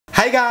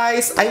Hi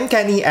guys! I'm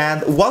Kenny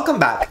and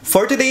welcome back!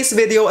 For today's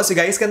video, as you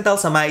guys can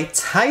tell sa my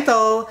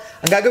title,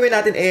 ang gagawin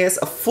natin is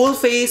a full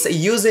face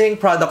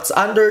using products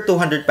under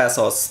 200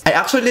 pesos. I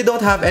actually don't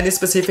have any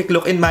specific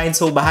look in mind,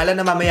 so bahala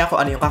na mamaya ko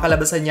ano yung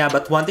kakalabasan niya,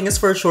 but one thing is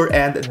for sure,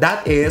 and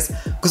that is,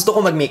 gusto ko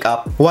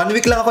mag-makeup. 1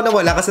 week lang ako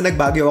nawala kasi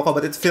nagbagyo ako,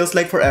 but it feels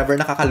like forever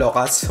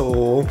nakakaloka,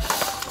 so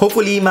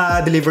hopefully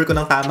ma-deliver ko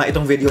ng tama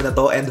itong video na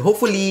to, and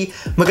hopefully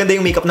maganda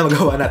yung makeup na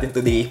magawa natin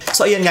today.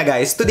 So ayan nga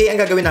guys, today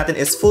ang gagawin natin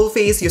is full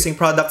face using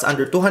products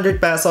under 200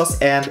 pesos,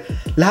 and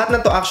lahat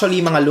ng to actually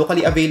mga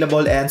locally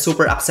available and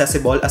super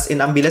accessible, as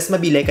in ang bilis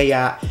mabili,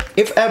 kaya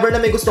if ever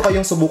na may gusto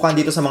kayong subukan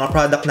dito sa mga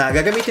product na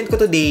gagamitin ko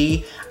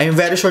today, I'm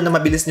very sure na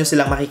mabilis nyo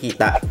silang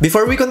makikita.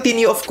 Before we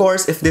continue, of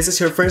course, if this is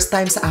your first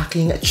time sa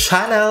aking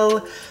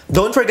channel,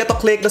 don't forget to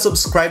click the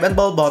subscribe and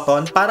bell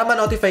button para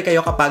ma-notify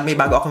kayo kapag may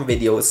bago akong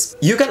videos.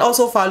 You can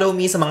also follow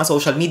me sa mga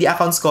social media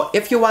accounts ko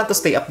if you want to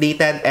stay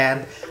updated,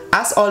 and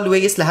as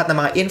always, lahat ng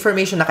mga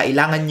information na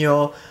kailangan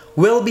nyo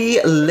will be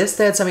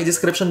listed sa my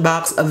description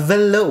box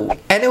below.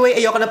 Anyway,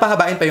 ayoko na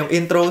pahabain pa yung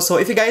intro. So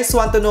if you guys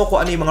want to know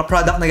kung ano yung mga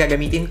product na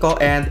gagamitin ko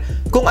and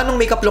kung anong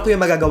makeup look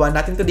yung magagawa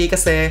natin today,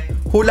 kasi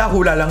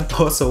hula-hula lang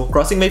to. So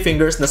crossing my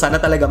fingers na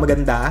sana talaga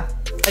maganda.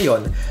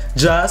 Ayun,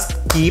 just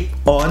keep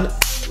on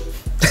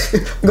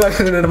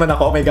gagano na naman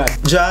ako, oh my god.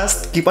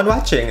 Just keep on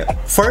watching.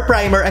 For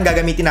primer, ang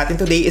gagamitin natin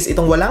today is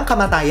itong walang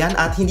kamatayan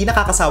at hindi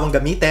nakakasawang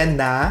gamitin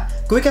na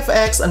Quick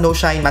FX No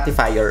Shine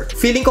Mattifier.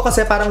 Feeling ko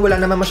kasi parang wala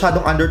naman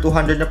masyadong under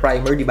 200 na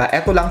primer, diba?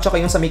 Eto lang,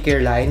 tsaka yung sa may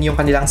Careline, yung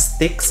kanilang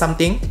stick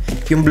something,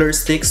 yung blur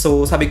stick.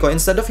 So sabi ko,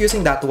 instead of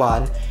using that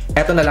one,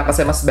 eto na lang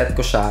kasi mas bet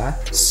ko siya.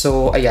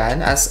 So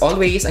ayan, as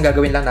always, ang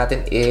gagawin lang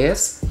natin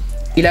is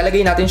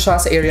ilalagay natin siya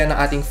sa area ng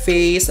ating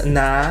face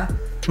na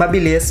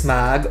mabilis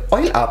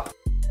mag-oil up.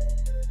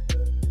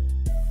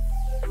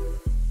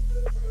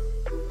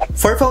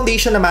 For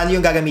foundation naman,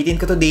 yung gagamitin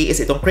ko today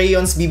is itong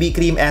Crayons BB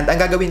Cream, and ang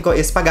gagawin ko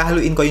is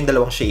paghahaluin ko yung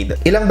dalawang shade.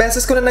 Ilang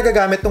beses ko na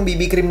nagagamit tong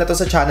BB Cream na to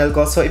sa channel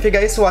ko, so if you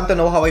guys want to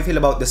know how I feel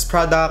about this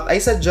product, I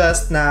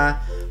suggest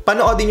na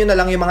panoodin nyo na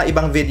lang yung mga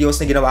ibang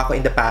videos na ginawa ko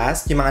in the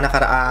past, yung mga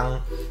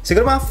nakaraang,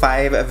 siguro mga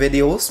 5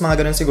 videos,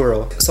 mga ganun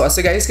siguro. So as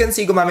you guys can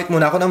see, gumamit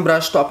muna ako ng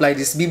brush to apply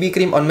this BB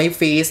Cream on my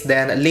face,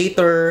 then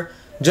later,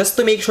 just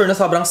to make sure na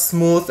sobrang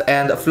smooth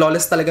and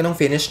flawless talaga nung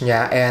finish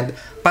niya, and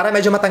para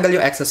medyo matanggal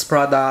yung excess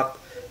product,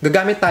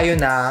 gagamit tayo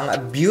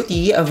ng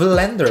Beauty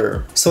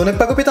Blender. So,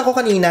 nagpagupit ako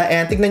kanina,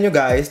 and tignan nyo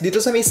guys,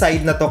 dito sa may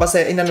side na to,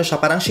 kasi inano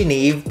siya, parang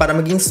shinave para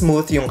maging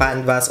smooth yung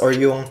canvas or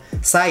yung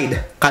side.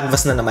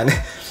 Canvas na naman.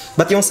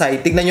 But yung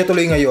side, tignan nyo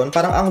tuloy ngayon,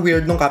 parang ang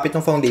weird nung kapit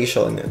ng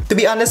foundation. To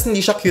be honest, hindi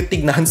siya cute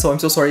tignan, so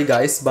I'm so sorry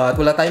guys, but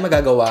wala tayong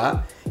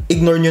magagawa.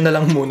 Ignore nyo na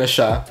lang muna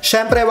siya.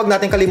 Syempre, wag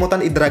natin kalimutan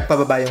i-drag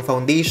pababa yung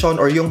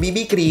foundation or yung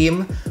BB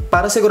cream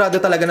para sigurado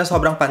talaga na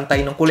sobrang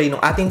pantay ng kulay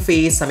ng ating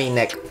face sa may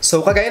neck.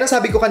 So, kagaya na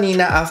sabi ko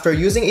kanina, after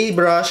using a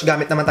brush,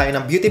 gamit naman tayo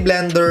ng Beauty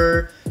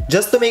Blender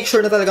just to make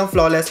sure na talagang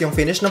flawless yung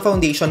finish ng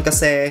foundation,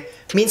 kasi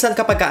minsan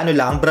kapag ano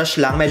lang,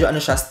 brush lang, medyo ano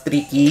siya,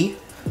 streaky.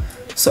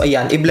 So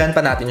ayan, i-blend pa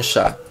natin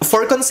siya.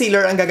 For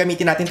concealer, ang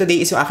gagamitin natin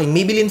today is yung aking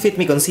Maybelline Fit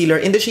Me Concealer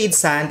in the shade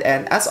Sand,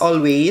 and as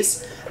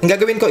always, ang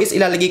gagawin ko is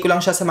ilalagay ko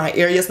lang siya sa mga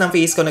areas ng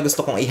face ko na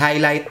gusto kong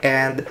i-highlight,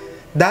 and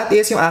that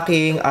is yung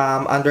aking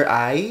under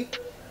eye,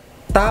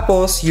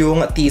 tapos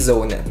yung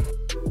T-zone.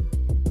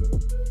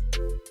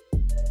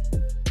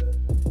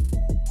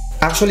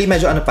 Actually,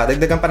 medyo ano pa,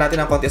 dagdagan pa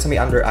natin ng konti sa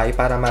may under eye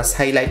para mas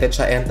highlighted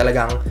siya and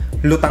talagang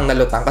lutang na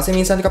lutang. Kasi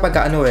minsan kapag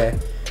ano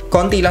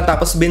konti lang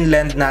tapos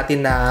binlend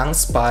natin ng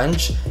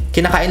sponge,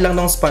 kinakain lang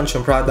ng sponge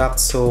yung product.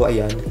 So,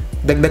 ayan,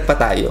 dagdag pa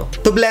tayo.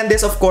 To blend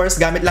this, of course,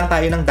 gamit lang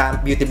tayo ng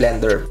damp Beauty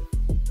Blender.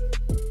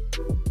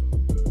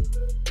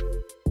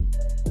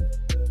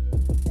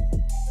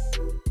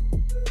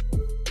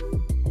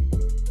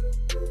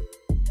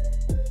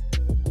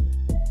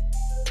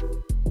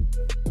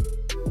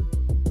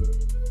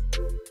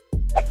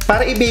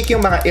 Para i-bake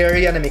yung mga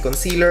area na may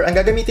concealer, ang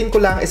gagamitin ko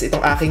lang is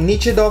itong aking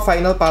Nichido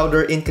Final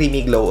Powder in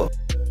Creamy Glow.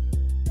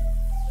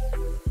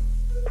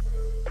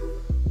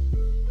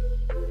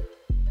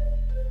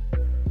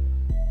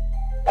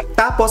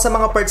 Tapos, sa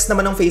mga parts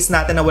naman ng face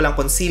natin na walang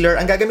concealer,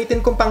 ang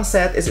gagamitin kong pang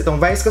set is itong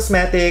Vice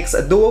Cosmetics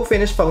Duo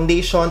Finish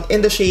Foundation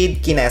in the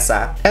shade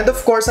Kinesa. And of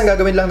course, ang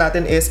gagawin lang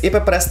natin is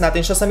ipapress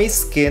natin siya sa may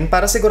skin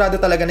para sigurado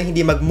talaga na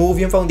hindi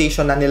mag-move yung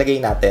foundation na nilagay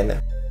natin.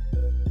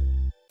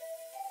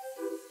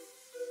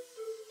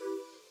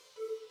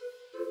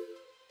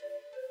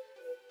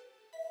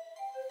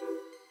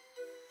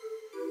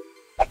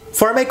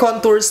 For my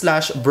contour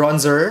slash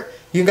bronzer,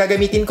 yung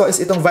gagamitin ko is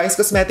itong Vice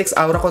Cosmetics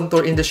Aura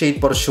Contour in the shade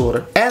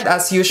Porshur. And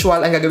as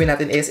usual, ang gagawin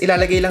natin is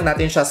ilalagay lang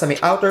natin siya sa may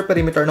outer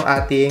perimeter ng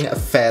ating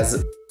fez.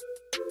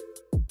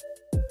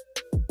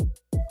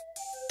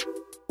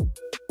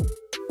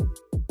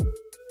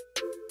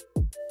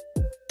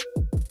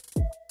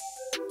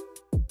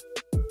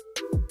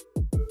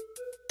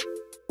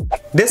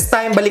 This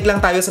time, balik lang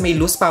tayo sa may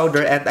loose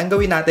powder, and ang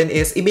gawin natin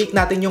is i-bake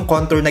natin yung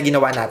contour na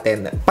ginawa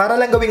natin para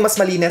lang gawing mas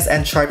malinis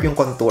and sharp yung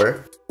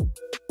contour.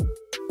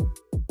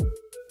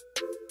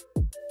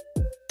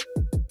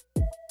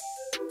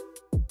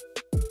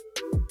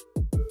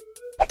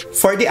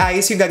 For the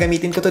eyes, yung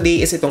gagamitin ko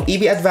today is itong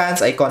EB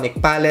Advanced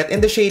Iconic Palette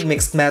in the shade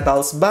Mixed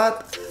Metals,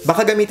 but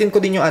baka gamitin ko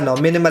din yung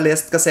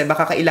Minimalist kasi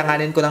baka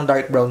kailanganin ko ng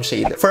dark brown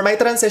shade. For my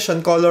transition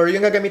color,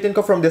 yung gagamitin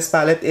ko from this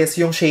palette is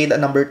yung shade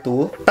number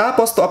 2.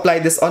 Tapos, to apply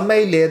this on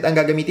my lid, ang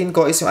gagamitin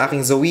ko is yung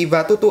aking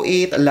Zoeva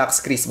 228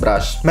 Luxe Crease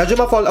Brush. Medyo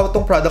ma-fall out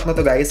tong product na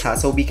to guys ha,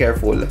 so be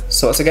careful.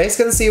 So as you guys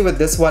can see with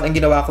this one, ang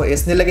ginawa ko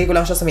is nilagay ko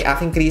lang siya sa may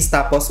aking crease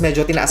tapos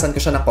medyo tinaasan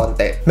ko siya ng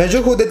konti.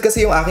 Medyo hooded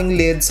kasi yung aking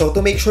lid, so to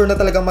make sure na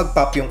talagang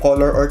mag-pop yung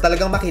color or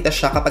talagang makita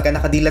siya kapag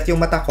nakadilat yung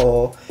mata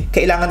ko,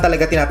 kailangan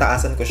talaga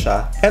tinataasan ko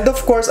siya. And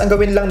of course, ang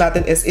gawin lang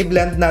natin is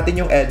i-blend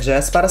natin yung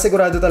edges para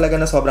sigurado talaga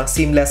na sobrang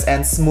seamless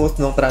and smooth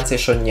nung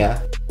transition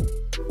niya.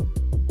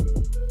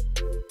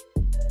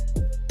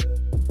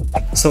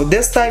 So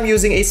this time,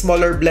 using a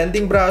smaller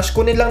blending brush,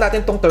 kunin lang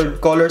natin tong third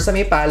color sa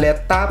may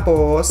palette,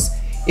 tapos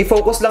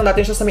i-focus lang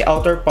natin siya sa may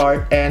outer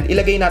part and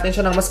ilagay natin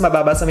siya ng mas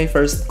mababa sa may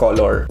first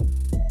color.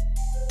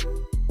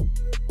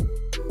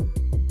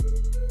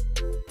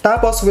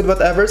 Tapos, with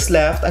whatever's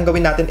left, ang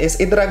gawin natin is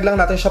i-drag lang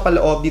natin siya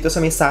paloob dito sa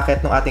may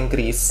socket ng ating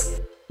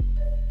crease.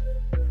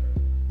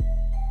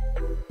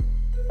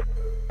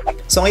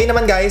 So ngayon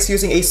naman guys,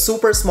 using a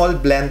super small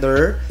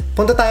blender,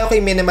 punta tayo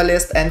kay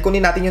Minimalist and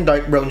kunin natin yung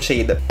dark brown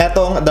shade.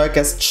 Etong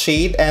darkest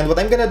shade, and what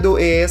I'm gonna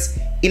do is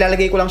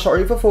ilalagay ko lang siya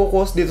or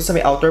i-focus dito sa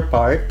may outer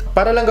part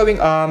para lang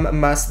gawing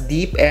mas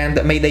deep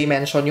and may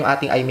dimension yung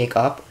ating eye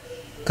makeup.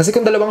 Kasi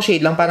kung dalawang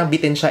shade lang, parang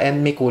bitin siya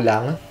and may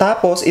kulang.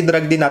 Tapos,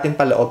 i-drag din natin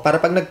paloob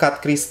para pag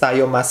nag-cut crease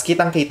tayo, mas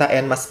kitang-kita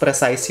and mas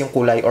precise yung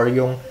kulay or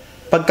yung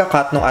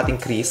pagka-cut ng ating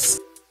crease.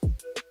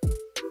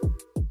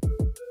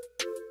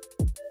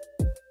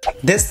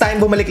 This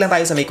time, bumalik lang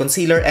tayo sa may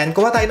concealer and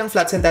kuha tayo ng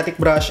flat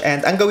synthetic brush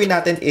and ang gawin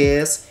natin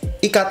is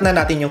i-cut na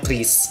natin yung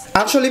crease.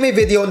 Actually, may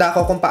video na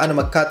ako kung paano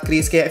mag-cut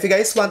crease, kaya if you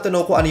guys want to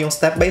know kung ano yung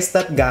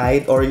step-by-step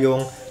guide or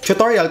yung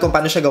tutorial kung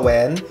paano siya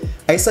gawin,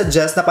 I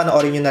suggest na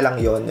panoorin nyo na lang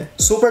yon.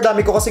 Super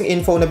dami ko kasing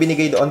info na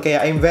binigay doon,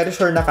 kaya I'm very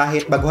sure na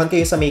kahit baguhan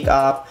kayo sa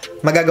makeup,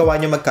 magagawa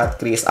nyo mag-cut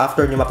crease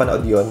after nyo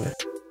mapanood yon.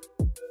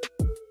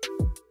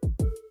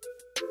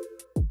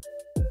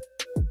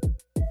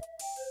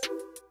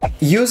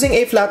 Using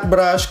a flat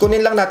brush,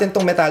 kunin lang natin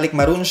tong metallic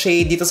maroon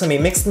shade dito sa may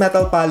mixed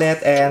metal palette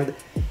and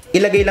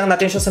ilagay lang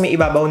natin siya sa may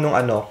ibabaw ng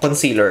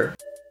concealer.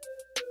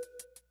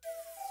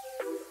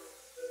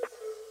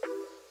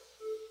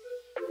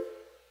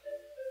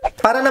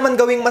 Para naman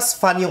gawing mas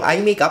fun yung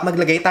eye makeup,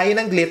 maglagay tayo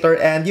ng glitter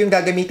and yung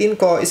gagamitin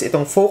ko is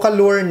itong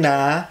Focallure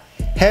na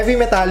heavy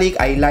metallic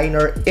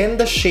eyeliner in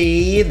the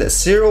shade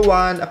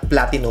 01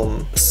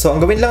 Platinum. So, ang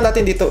gawin lang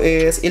natin dito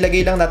is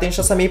ilagay lang natin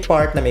siya sa may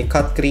part na may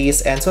cut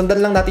crease and sundan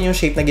lang natin yung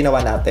shape na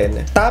ginawa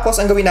natin. Tapos,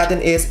 ang gawin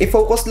natin is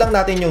i-focus lang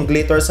natin yung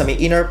glitter sa may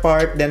inner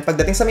part, then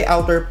pagdating sa may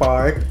outer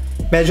part,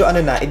 medyo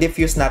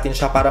i-diffuse natin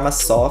siya para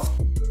mas soft.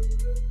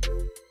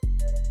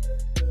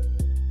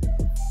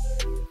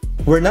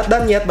 We're not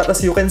done yet, but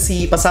as you can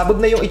see,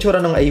 pasabog na yung itsura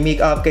ng eye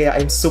makeup, kaya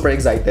I'm super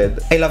excited.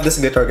 I love this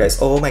glitter guys.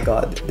 Oh my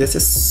god, this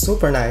is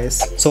super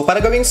nice. So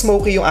para gawing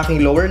smoky yung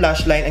aking lower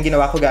lash line, ang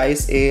ginawa ko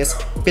guys is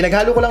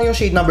pinaghalo ko lang yung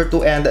shade number 2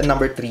 and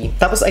number 3.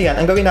 Tapos ayan,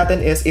 ang gawin natin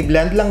is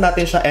i-blend lang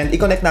natin siya and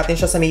i-connect natin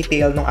siya sa may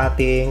tail ng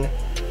ating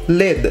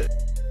lid.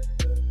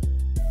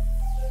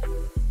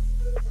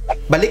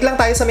 Balik lang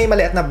tayo sa may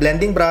maliit na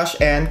blending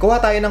brush and kuha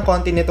tayo ng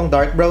konti nitong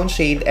dark brown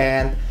shade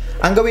and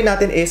ang gawin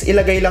natin is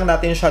ilagay lang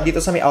natin siya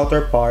dito sa may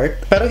outer part.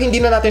 Pero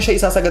hindi na natin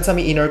siya isasagad sa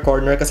may inner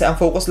corner kasi ang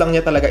focus lang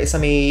niya talaga is sa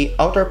may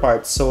outer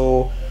part.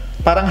 So,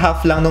 parang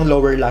half lang ng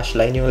lower lash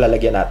line yung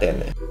lalagyan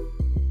natin.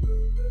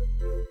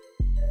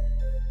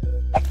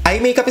 Eye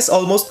makeup is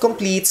almost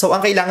complete. So,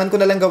 ang kailangan ko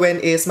na lang gawin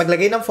is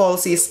maglagay ng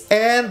falsies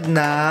and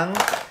ng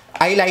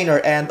eyeliner.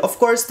 And of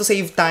course, to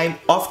save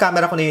time,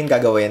 off-camera ko na yun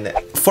gagawin.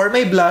 For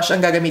my blush, ang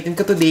gagamitin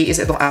ko today is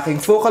itong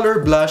aking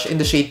Focallure blush in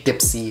the shade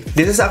Tipsy.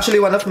 This is actually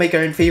one of my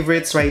current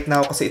favorites right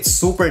now kasi it's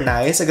super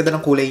nice. Ang ganda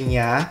ng kulay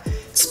niya.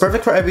 It's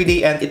perfect for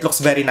everyday and it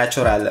looks very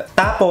natural.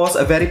 Tapos,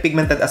 very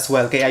pigmented as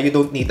well, kaya you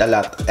don't need a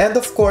lot. And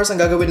of course, ang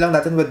gagawin lang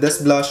natin with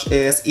this blush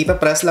is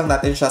ipapress lang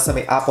natin siya sa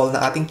may apple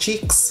na ating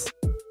cheeks.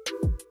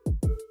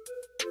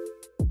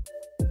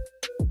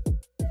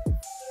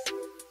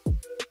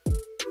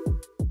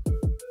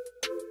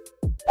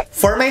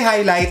 For my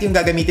highlight, yung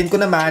gagamitin ko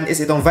naman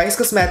is itong Vice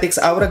Cosmetics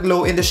Aura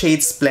Glow in the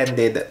shade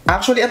Splendid.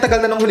 Actually, ang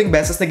tagal na nung huling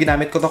beses na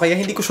ginamit ko to kaya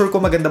hindi ko sure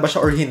kung maganda ba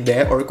siya or hindi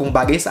or kung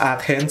bagay sa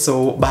akin,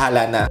 so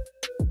bahala na.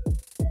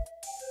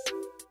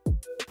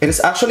 It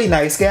is actually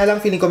nice, kaya lang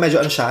feeling ko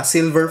medyo siya,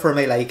 silver for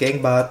my liking,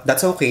 but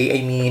that's okay.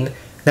 I mean,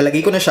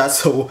 nalagay ko na siya,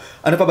 so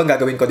ano pa bang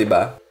gagawin ko,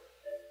 diba?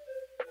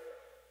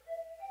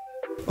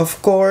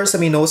 Of course,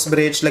 sa may nose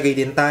bridge, lagay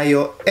din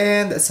tayo.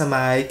 And sa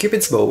may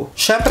cupid's bow.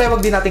 Syempre,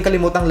 wag din natin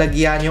kalimutang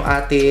lagyan yung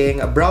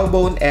ating brow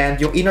bone and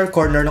yung inner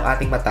corner ng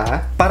ating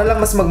mata para lang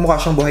mas magmukha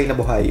siyang buhay na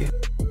buhay.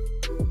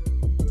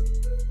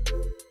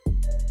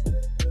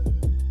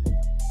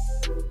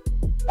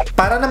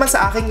 Para naman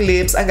sa aking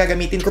lips, ang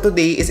gagamitin ko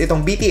today is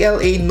itong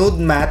BTLA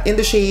Nude Matte in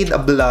the shade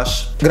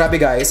Blush. Grabe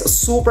guys,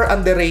 super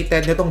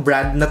underrated nitong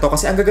brand na to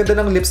kasi ang gaganda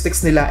ng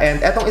lipsticks nila.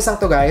 And etong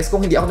isang to guys,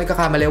 kung hindi ako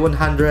nagkakamali,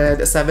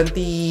 175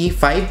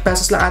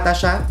 pesos lang ata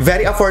siya.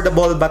 Very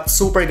affordable but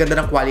super ganda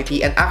ng quality.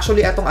 And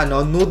actually etong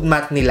Nude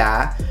Matte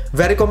nila,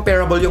 very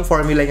comparable yung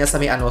formula niya sa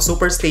may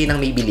Super Stay ng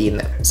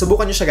Maybelline.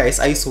 Subukan nyo siya guys,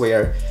 I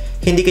swear.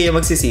 Hindi kayo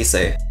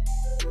magsisisi.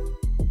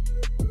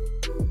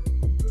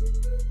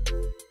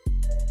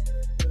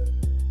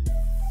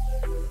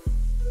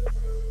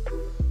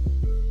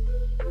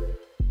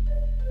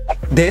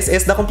 This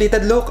is the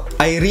completed look.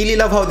 I really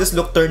love how this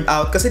look turned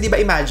out kasi diba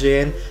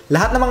imagine,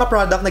 lahat ng mga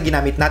product na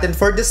ginamit natin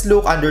for this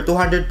look under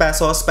 200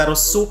 pesos pero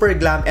super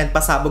glam and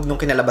pasabog nung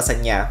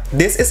kinalabasan niya.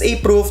 This is a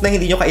proof na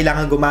hindi nyo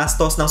kailangan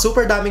gumastos ng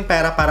super daming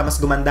pera para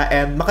mas gumanda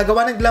and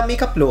makagawa ng glam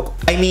makeup look.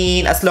 I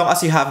mean, as long as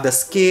you have the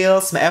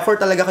skills,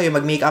 ma-effort talaga kayo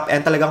mag-makeup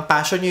and talagang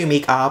passion nyo yung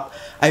makeup,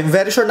 I'm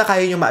very sure na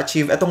kaya nyo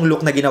ma-achieve itong look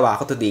na ginawa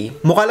ko today.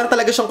 Mukha lang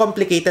talaga siyang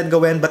complicated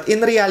gawin but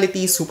in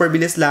reality, super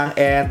bilis lang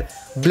and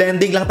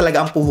blending lang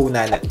talaga ang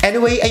puhunan.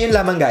 Anyway, ayun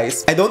lamang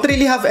guys. I don't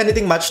really have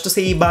anything much to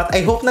say but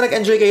I hope na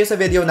nag-enjoy kayo sa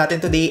video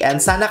natin today and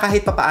sana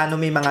kahit papaano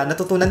may mga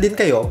natutunan din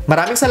kayo.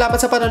 Maraming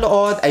salamat sa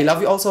panonood. I love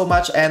you all so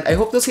much and I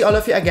hope to see all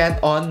of you again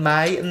on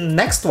my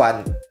next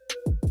one.